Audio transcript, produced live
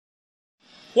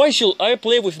Why should I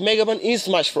play with Mega Man in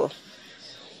Sm4sh?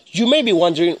 You may be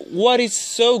wondering what is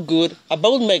so good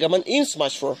about Mega Man in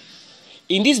Sm4sh.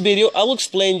 In this video I will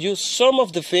explain you some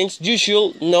of the things you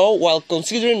should know while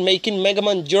considering making Mega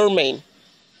Man your main.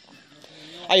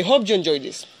 I hope you enjoy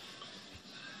this.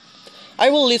 I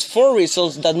will list 4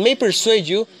 reasons that may persuade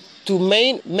you to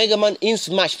main Mega Man in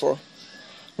Sm4sh.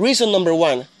 Reason number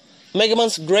 1. Mega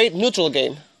Man's great neutral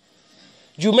game.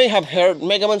 You may have heard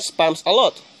Mega Man spams a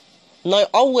lot. Now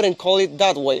I wouldn't call it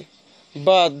that way,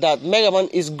 but that Mega Man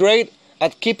is great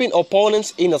at keeping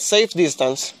opponents in a safe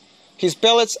distance. His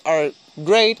pellets are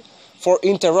great for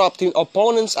interrupting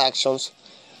opponents' actions.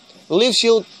 Leaf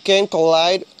Shield can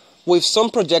collide with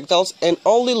some projectiles and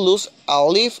only lose a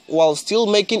leaf while still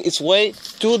making its way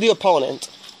to the opponent.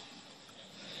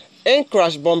 And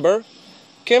Crash Bomber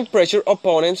can pressure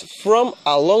opponents from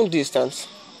a long distance.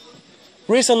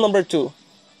 Reason number 2.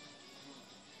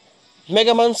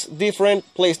 Mega Man's different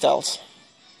playstyles.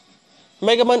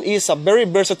 Mega Man is a very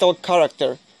versatile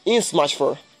character in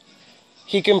Sm4sh.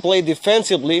 He can play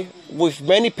defensively with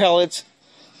many pellets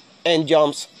and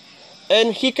jumps,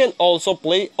 and he can also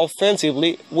play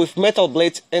offensively with metal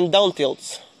blades and down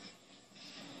tilts.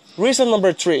 Reason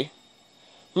number 3.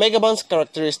 Mega Man's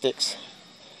characteristics.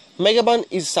 Mega Man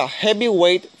is a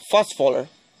heavyweight fast faller.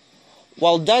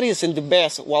 While that isn't the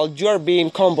best while you are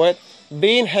being comboed,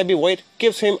 being heavyweight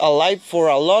keeps him alive for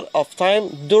a lot of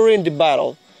time during the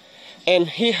battle, and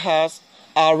he has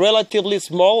a relatively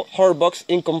small hurtbox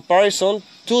in comparison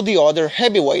to the other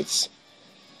heavyweights.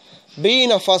 Being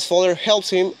a fast faller helps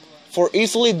him for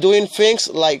easily doing things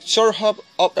like short hop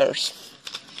up airs.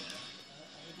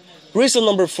 Reason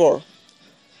number 4.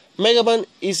 Mega Man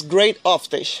is great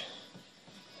offstage.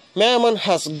 Mega Man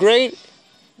has great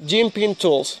jumping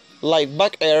tools like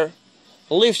back air,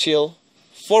 leaf shield,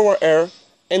 forward air,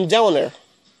 and down air.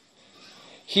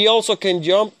 He also can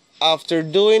jump after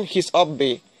doing his up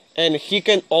B, and he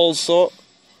can also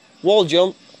wall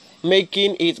jump,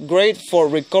 making it great for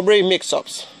recovery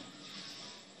mix-ups.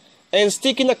 And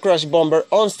sticking a Crash Bomber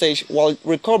on stage while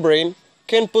recovering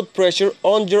can put pressure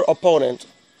on your opponent.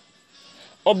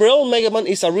 Overall, Mega Man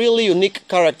is a really unique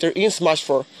character in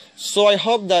Sm4sh, so I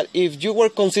hope that if you were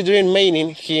considering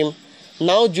maining him,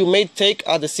 now you may take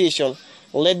a decision.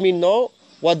 Let me know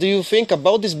what do you think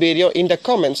about this video in the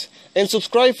comments, and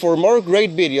subscribe for more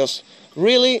great videos.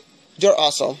 Really, you're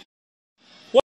awesome.